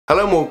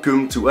Hello and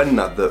welcome to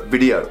another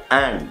video,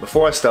 and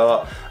before I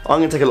start, I'm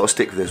going to take a lot of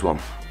stick with this one.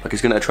 Like,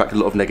 it's going to attract a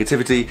lot of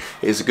negativity.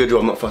 It's a good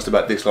job I'm not fussed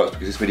about dislikes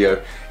because this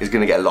video is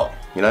going to get a lot,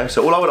 you know?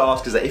 So all I would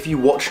ask is that if you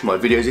watch my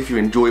videos, if you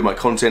enjoy my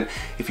content,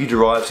 if you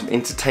derive some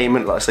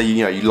entertainment, like say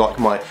you like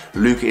my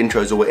Luca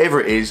intros or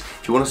whatever it is,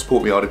 if you want to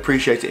support me, I'd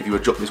appreciate it if you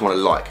would drop this one a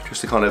like, just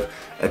to kind of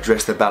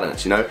address the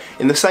balance, you know?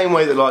 In the same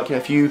way that, like, you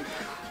know, if you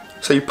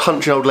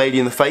punch an old lady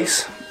in the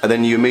face and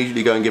then you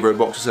immediately go and give her a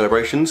box of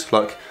celebrations,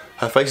 like,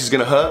 her face is going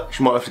to hurt,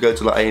 she might have to go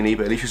to like A&E,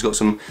 but at least she's got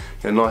some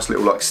nice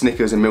little like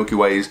Snickers and Milky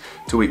Ways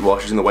to eat while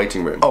she's in the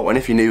waiting room. Oh, and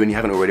if you're new and you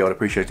haven't already, I'd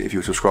appreciate it if you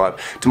would subscribe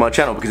to my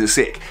channel because it's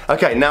sick.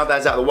 Okay, now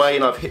that's out of the way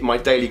and I've hit my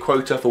daily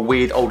quota for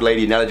weird old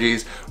lady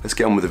analogies, let's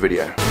get on with the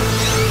video.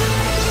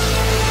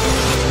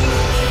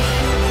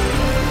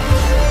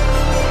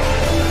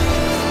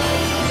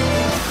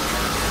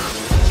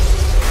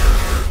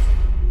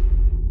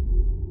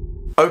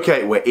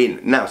 Okay, we're in.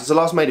 Now, since I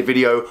last made a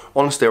video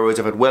on steroids,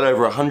 I've had well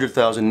over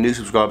 100,000 new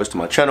subscribers to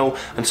my channel,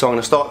 and so I'm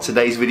going to start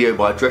today's video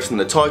by addressing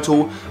the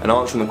title and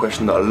answering the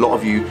question that a lot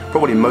of you,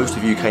 probably most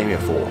of you, came here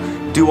for.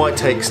 Do I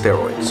take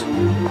steroids?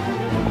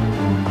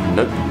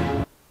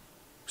 Nope.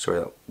 Sorry,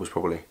 that was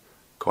probably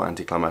quite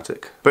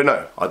anticlimactic. But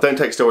no, I don't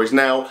take steroids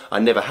now, I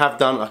never have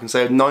done, I can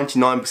say with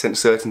 99%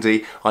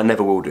 certainty, I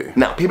never will do.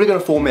 Now, people are going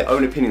to form their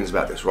own opinions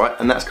about this, right?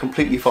 And that's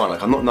completely fine.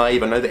 Like, I'm not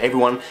naive, I know that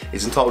everyone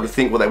is entitled to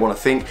think what they want to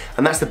think,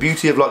 and that's the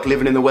beauty of like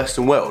living in the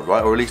Western world,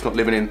 right? Or at least not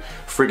living in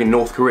friggin'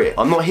 North Korea.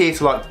 I'm not here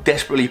to like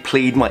desperately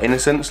plead my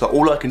innocence, like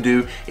all I can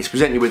do is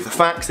present you with the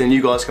facts, then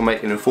you guys can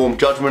make an informed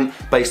judgment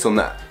based on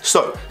that.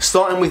 So,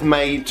 starting with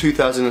May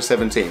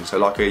 2017, so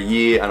like a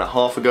year and a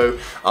half ago,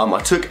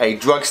 I took a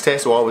drugs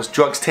test, or I was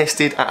drugs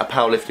tested at a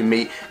powerlifting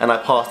meet, and I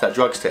passed that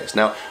drugs test.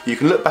 Now, you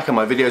can look back at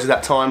my videos at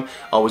that time,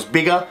 I was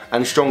bigger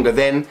and stronger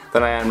then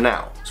than I am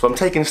now. So I'm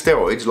taking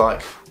steroids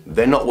like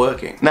they're not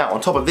working. Now,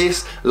 on top of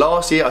this,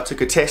 last year I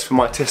took a test for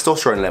my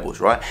testosterone levels,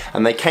 right?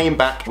 And they came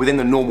back within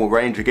the normal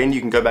range. Again,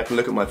 you can go back and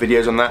look at my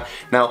videos on that.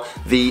 Now,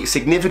 the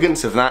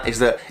significance of that is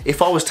that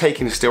if I was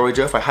taking steroids,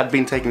 or if I had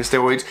been taking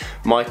steroids,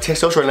 my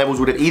testosterone levels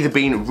would have either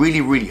been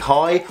really, really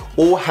high,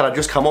 or had I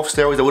just come off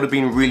steroids, they would have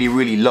been really,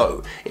 really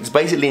low. It's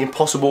basically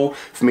impossible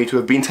for me to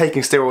have been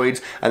taking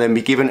steroids and then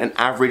be given an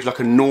average, like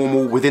a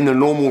normal, within the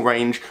normal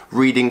range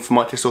reading for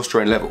my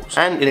testosterone levels.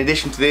 And in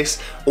addition to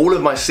this, all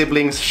of my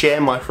siblings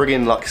share my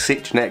friggin' like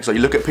sick genetics. So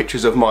you look at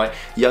pictures of my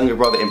younger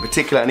brother in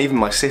particular, and even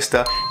my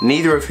sister,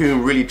 neither of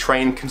whom really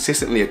train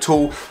consistently at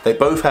all. They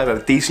both have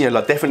a decent,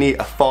 like definitely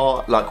a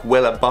far, like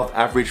well above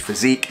average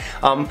physique.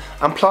 And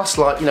plus,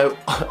 like, you know,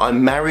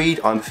 I'm married,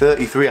 I'm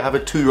 33, I have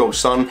a 2-year-old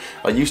son,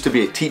 I used to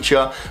be a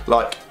teacher.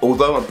 Like,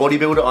 although I'm a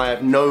bodybuilder,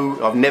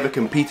 I've never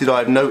competed, I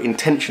have no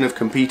intention of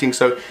competing,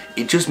 so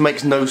it just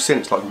makes no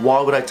sense. Like, why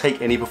would I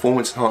take any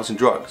performance enhancing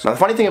drugs? Now, the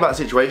funny thing about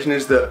the situation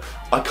is that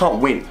I can't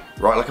win,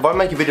 right? Like, if I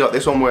make a video like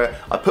this one where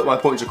I put my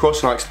points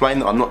across and I explain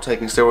that I'm not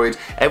taking steroids,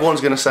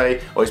 everyone's gonna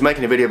say, oh, he's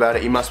making a video about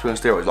it, he must be on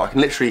steroids. Like, I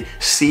can literally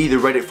see the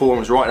Reddit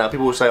forums right now.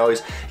 People will say, oh,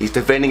 he's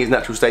defending his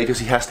natural status,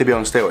 he has to be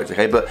on steroids,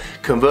 okay? But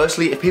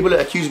conversely, if people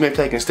accuse me of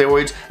taking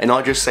steroids and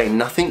I just say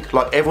nothing,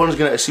 like, everyone's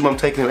gonna assume I'm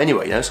taking them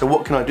anyway, you know? So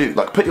what can I do?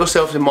 Like, put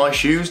yourself in my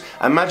shoes.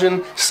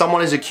 Imagine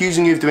someone is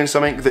accusing you of doing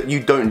something that you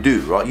don't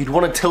do, right? You'd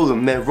want to tell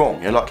them they're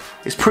wrong, you know? Like,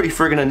 it's pretty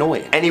friggin'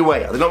 annoying.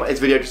 Anyway, I did not make this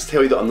video just to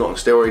tell you that I'm not on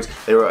steroids.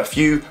 There are a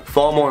few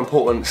far more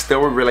important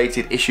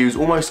steroid-related issues,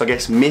 almost, I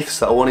guess, myths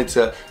that I wanted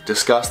to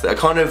discuss that are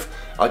kind of,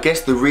 I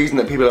guess, the reason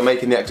that people are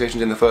making the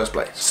accusations in the first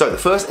place. So the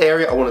first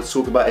area I wanted to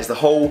talk about is the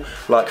whole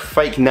like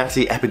fake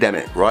natty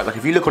epidemic, right? Like,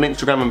 if you look on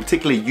Instagram and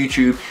particularly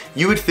YouTube,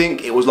 you would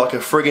think it was like a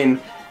friggin'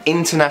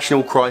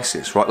 international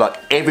crisis, right? Like,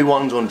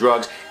 everyone's on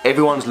drugs,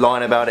 everyone's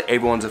lying about it,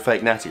 everyone's a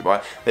fake natty,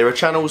 right? There are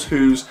channels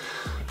whose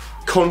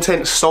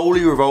content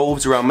solely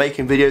revolves around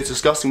making videos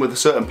discussing whether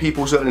certain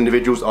people, certain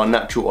individuals are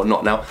natural or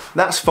not. Now,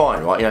 that's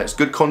fine, right? You know, it's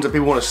good content,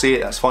 people want to see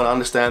it, that's fine, I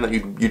understand that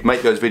you'd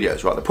make those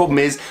videos, right? The problem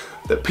is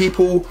that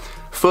people,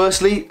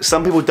 firstly,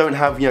 some people don't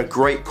have, you know,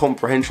 great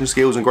comprehension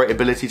skills and great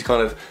ability to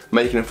kind of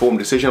make an informed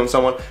decision on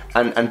someone,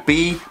 and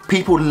B,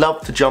 people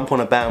love to jump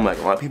on a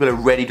bandwagon, right? People are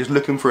ready, just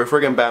looking for a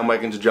friggin'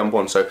 bandwagon to jump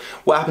on. So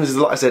what happens is,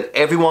 like I said,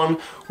 everyone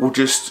will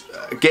just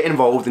get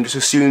involved and just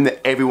assume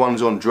that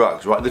everyone's on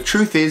drugs, right? The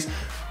truth is,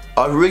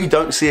 I really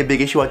don't see a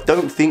big issue. I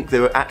don't think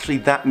there are actually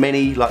that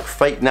many like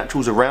fake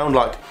naturals around.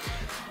 Like,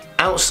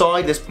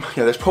 outside,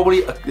 there's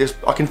probably,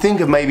 I can think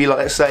of maybe, like,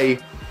 let's say,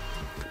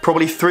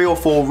 probably 3 or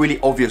 4 really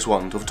obvious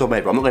ones off the top of my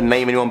head. I'm not going to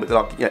name anyone, but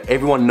like, you know,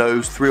 everyone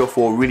knows 3 or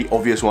 4 really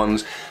obvious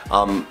ones.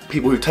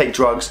 People who take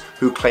drugs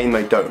who claim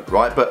they don't,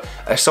 right? But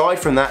aside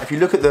from that, if you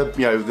look at the,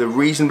 you know, the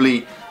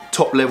reasonably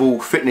top level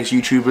fitness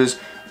YouTubers,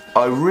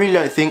 I really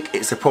don't think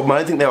it's a problem. I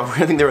don't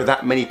think there are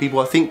that many people.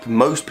 I think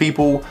most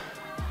people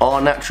are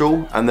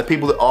natural, and the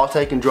people that are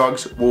taking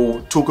drugs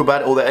will talk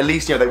about it, or that at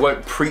least, you know, they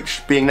won't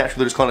preach being natural,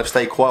 they just kind of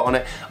stay quiet on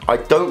it. I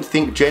don't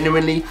think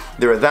genuinely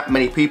there are that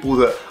many people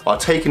that are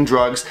taking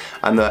drugs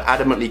and they're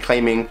adamantly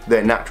claiming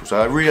they're natural,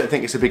 so I really don't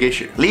think it's a big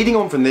issue. Leading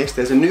on from this,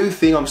 there's a new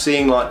thing I'm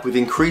seeing like with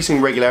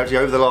increasing regularity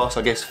over the last,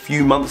 I guess,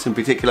 few months in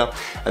particular,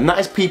 and that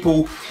is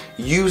people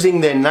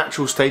using their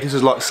natural status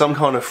as like some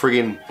kind of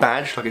friggin'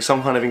 badge, like it's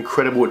some kind of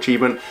incredible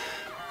achievement.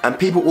 And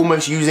people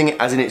almost using it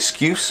as an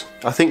excuse.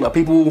 I think like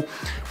people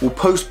will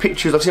post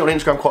pictures, I've seen it on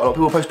Instagram quite a lot,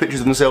 people post pictures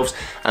of themselves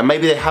and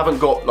maybe they haven't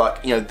got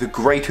like, you know, the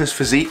greatest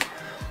physique,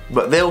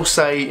 but they'll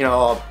say, you know,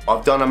 oh,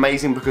 I've done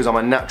amazing because I'm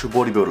a natural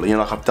bodybuilder, you know,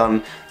 like I've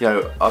done, you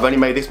know, I've only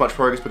made this much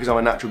progress because I'm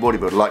a natural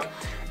bodybuilder. Like,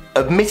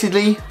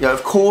 admittedly, you know,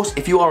 of course,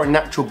 if you are a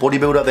natural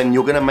bodybuilder, then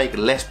you're gonna make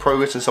less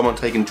progress than someone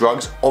taking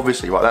drugs,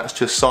 obviously, right, that's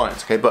just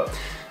science, okay, but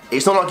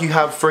it's not like you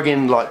have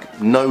friggin'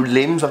 like no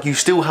limbs, like you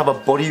still have a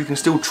body, you can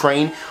still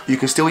train, you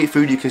can still eat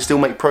food, you can still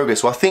make progress.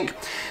 So I think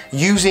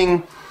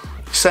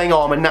saying,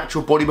 oh, I'm a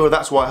natural bodybuilder,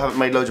 that's why I haven't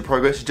made loads of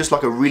progress, is just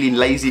like a really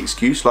lazy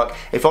excuse. Like,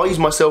 if I use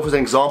myself as an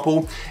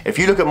example, if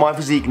you look at my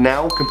physique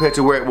now compared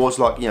to where it was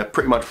like, you know,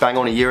 pretty much bang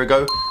on a year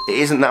ago, it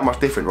isn't that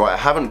much different, right? I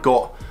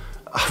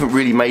haven't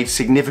really made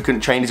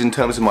significant changes in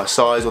terms of my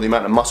size or the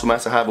amount of muscle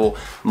mass I have or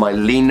my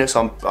leanness.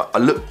 I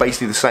look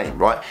basically the same,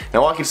 right?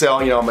 Now I can say, oh,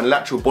 you know, I'm a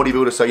natural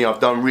bodybuilder, so, you know, I've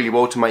done really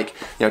well to make,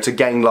 you know, to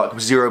gain like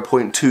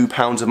 0.2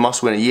 pounds of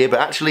muscle in a year, but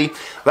actually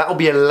that will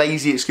be a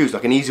lazy excuse,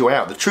 like an easy way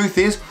out. The truth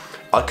is,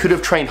 I could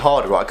have trained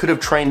harder, right? I could have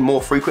trained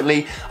more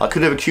frequently, I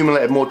could have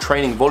accumulated more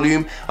training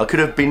volume, I could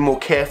have been more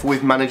careful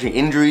with managing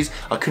injuries,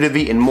 I could have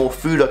eaten more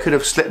food, I could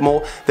have slept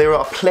more. There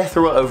are a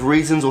plethora of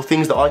reasons or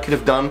things that I could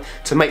have done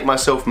to make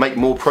myself make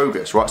more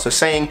progress, right? So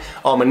saying,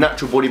 oh, I'm a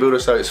natural bodybuilder,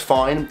 so it's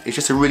fine, it's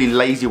just a really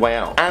lazy way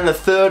out. And the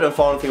third and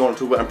final thing I want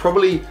to talk about, and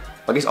probably,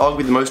 I guess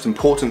arguably the most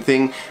important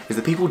thing, is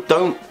that people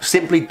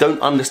simply don't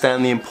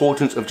understand the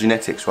importance of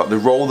genetics, right? The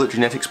role that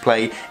genetics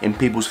play in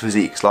people's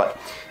physiques. Like,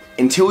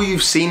 until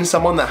you've seen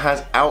someone that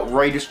has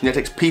outrageous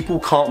genetics, people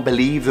can't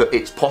believe that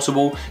it's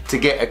possible to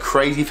get a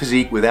crazy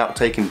physique without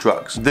taking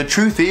drugs. The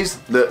truth is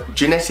that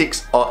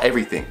genetics are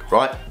everything,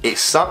 right? It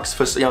sucks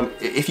for, you know,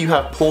 if you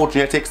have poor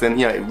genetics, then,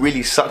 you know, it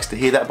really sucks to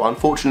hear that, but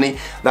unfortunately,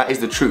 that is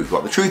the truth,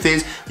 right? The truth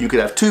is, you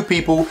could have two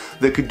people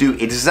that could do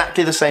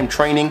exactly the same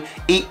training,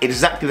 eat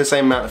exactly the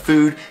same amount of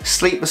food,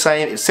 sleep the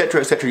same,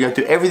 etc., etc. You know,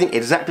 do everything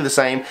exactly the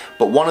same,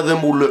 but one of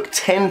them will look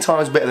 10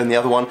 times better than the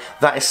other one.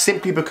 That is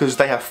simply because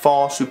they have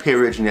far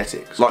superior genetics.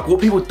 Like,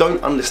 what people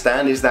don't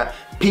understand is that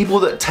people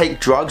that take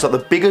drugs are the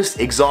biggest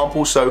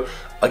example. So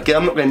again,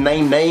 I'm not going to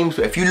name names,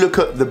 but if you look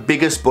at the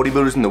biggest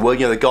bodybuilders in the world,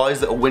 you know, the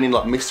guys that are winning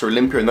like Mr.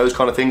 Olympia and those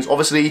kind of things,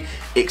 obviously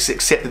it's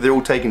accepted they're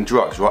all taking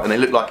drugs, right? And they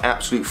look like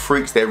absolute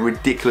freaks, they're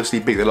ridiculously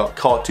big, they're like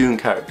cartoon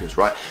characters,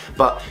 right?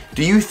 But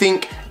do you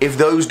think if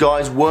those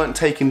guys weren't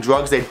taking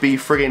drugs, they'd be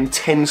friggin'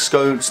 10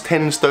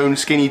 stone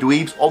skinny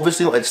dweebs?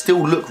 Obviously not, they'd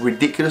still look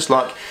ridiculous.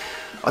 Like,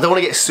 I don't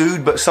want to get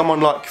sued, but someone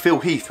like Phil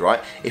Heath,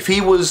 right? If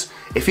he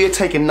had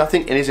taken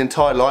nothing in his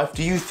entire life,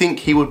 do you think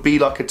he would be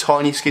like a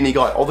tiny, skinny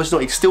guy? Obviously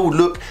not. He'd still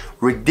look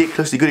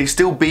ridiculously good. He'd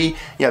still be,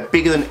 you know,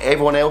 bigger than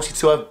everyone else. He'd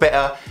still have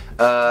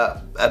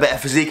a better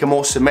physique, a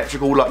more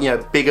symmetrical, like, you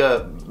know,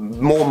 bigger,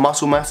 more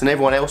muscle mass than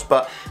everyone else.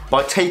 But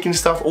by taking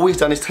stuff, all he's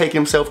done is taken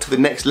himself to the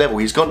next level.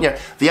 He's gone, you know,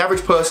 the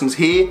average person's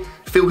here,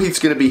 Phil Heath's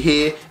gonna be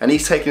here, and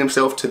he's taking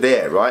himself to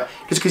there, right?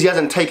 Just because he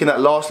hasn't taken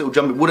that last little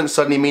jump, it wouldn't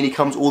suddenly mean he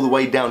comes all the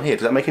way down here.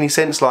 Does that make any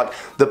sense? Like,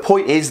 the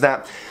point is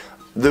that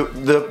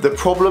the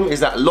problem is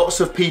that lots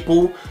of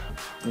people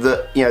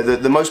that, you know,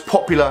 the most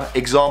popular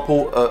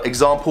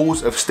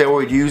examples of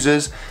steroid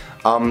users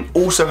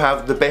also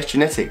have the best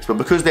genetics, but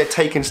because they're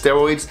taking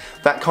steroids,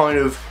 that kind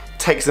of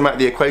takes them out of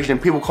the equation, and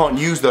people can't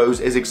use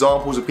those as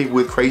examples of people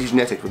with crazy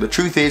genetics. But the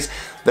truth is,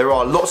 there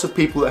are lots of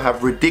people that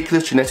have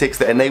ridiculous genetics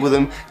that enable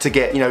them to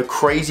get, you know,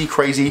 crazy,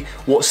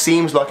 what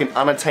seems like an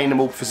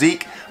unattainable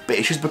physique, but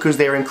it's just because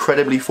they're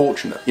incredibly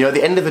fortunate. You know, at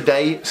the end of the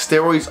day,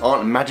 steroids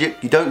aren't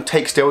magic. You don't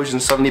take steroids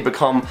and suddenly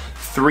become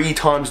 3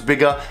 times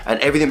bigger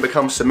and everything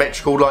becomes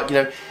symmetrical. Like, you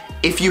know,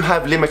 if you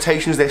have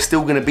limitations, they're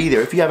still gonna be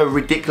there. If you have a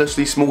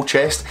ridiculously small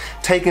chest,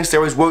 taking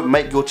steroids won't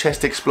make your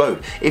chest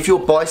explode. If your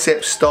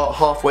biceps start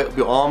halfway up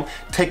your arm,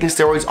 taking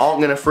steroids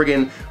aren't gonna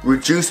friggin'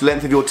 reduce the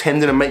length of your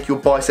tendon and make your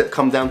bicep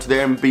come down to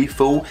there and be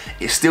full.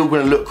 It's still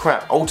gonna look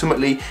crap.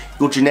 Ultimately,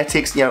 your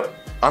genetics, you know,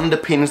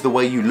 underpins the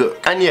way you look.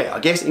 And yeah, I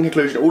guess in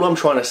conclusion, all I'm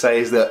trying to say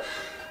is that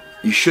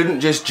you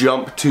shouldn't just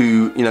jump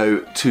to, you know,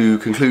 to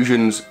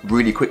conclusions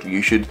really quickly.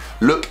 You should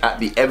look at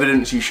the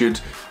evidence, you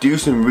should do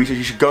some research,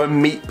 you should go and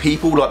meet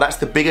people. Like, that's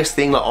the biggest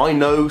thing. Like, I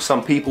know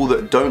some people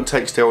that don't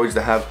take steroids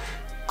that have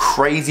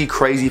crazy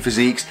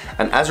physiques,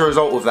 and as a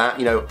result of that,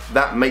 you know,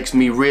 that makes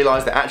me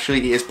realize that actually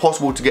it is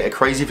possible to get a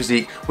crazy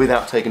physique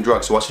without taking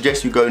drugs. So I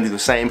suggest you go and do the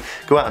same.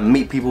 Go out and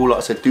meet people, like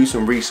I said, do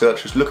some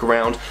research, just look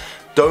around.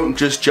 Don't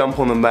just jump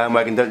on the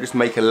bandwagon, don't just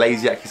make a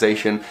lazy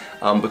accusation,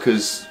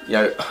 because, you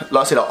know,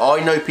 like I said,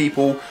 I know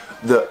people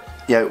that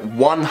you know,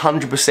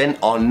 100%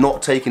 are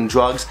not taking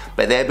drugs,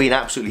 but they're being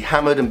absolutely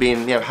hammered and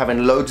being, you know,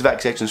 having loads of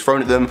accusations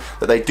thrown at them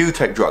that they do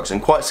take drugs,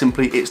 and quite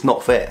simply, it's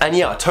not fair. And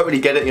yeah, I totally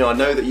get it. You know, I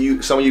know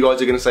that some of you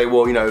guys are going to say,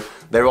 well, you know,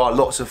 there are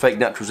lots of fake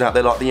naturals out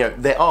there. Like, you know,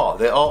 there are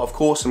of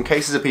course some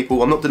cases of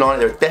people. I'm not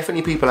denying it. There are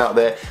definitely people out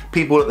there,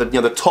 people at the,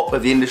 you know, the top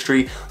of the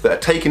industry that are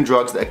taking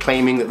drugs that are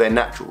claiming that they're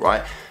natural,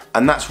 right?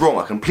 And that's wrong.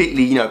 I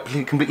completely, you know,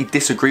 completely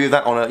disagree with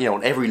that on you know,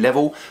 on every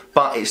level.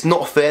 But it's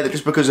not fair that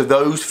just because of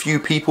those few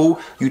people,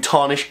 you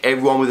tarnish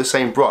everyone with the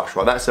same brush,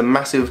 right? That's a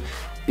massive,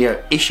 you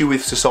know, issue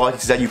with society,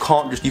 is that you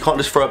can't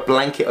just throw a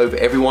blanket over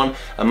everyone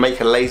and make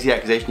a lazy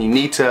accusation. You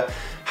need to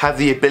have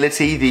the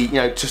ability, you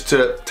know, just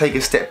to take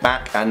a step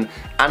back and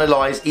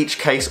analyze each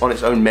case on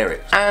its own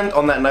merit. And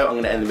on that note, I'm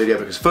going to end the video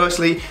because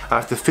firstly, I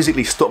have to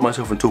physically stop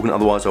myself from talking,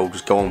 otherwise I'll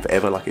just go on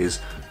forever like it is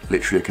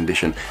literally a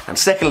condition. And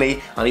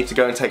secondly, I need to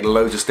go and take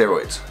loads of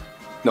steroids.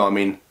 No, I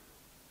mean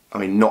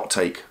not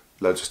take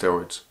loads of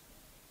steroids.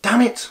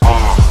 Damn it! You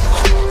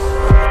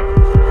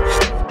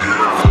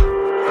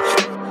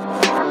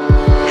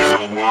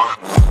know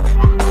what?